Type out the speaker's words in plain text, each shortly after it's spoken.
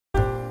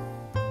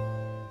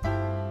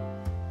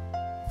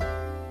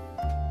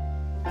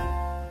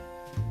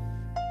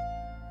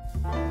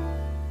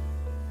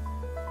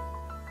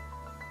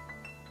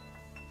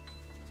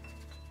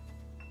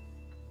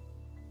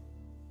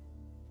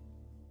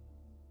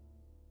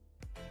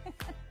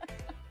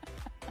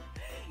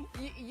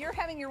You're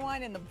having your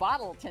wine in the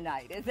bottle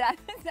tonight. Is that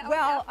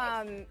Well,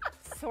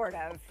 sort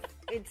of.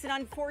 It's an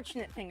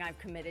unfortunate thing I've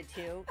committed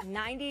to.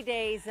 90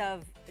 days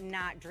of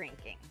not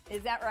drinking.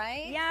 Is that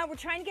right? Yeah, we're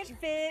trying to get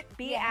fit,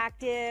 be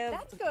active.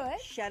 That's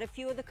good. Shed a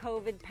few of the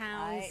COVID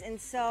pounds.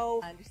 And so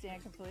I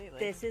understand completely.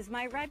 This is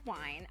my red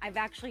wine. I've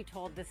actually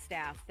told the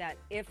staff that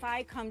if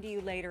I come to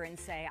you later and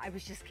say, I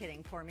was just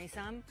kidding, pour me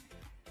some,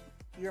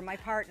 you're my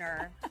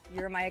partner,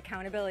 you're my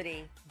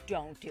accountability,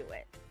 don't do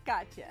it.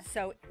 Gotcha.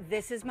 So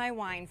this is my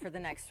wine for the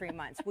next 3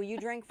 months. Will you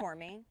drink for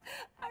me?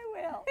 I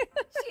will.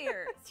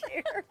 Cheers.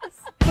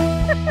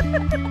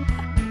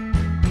 Cheers.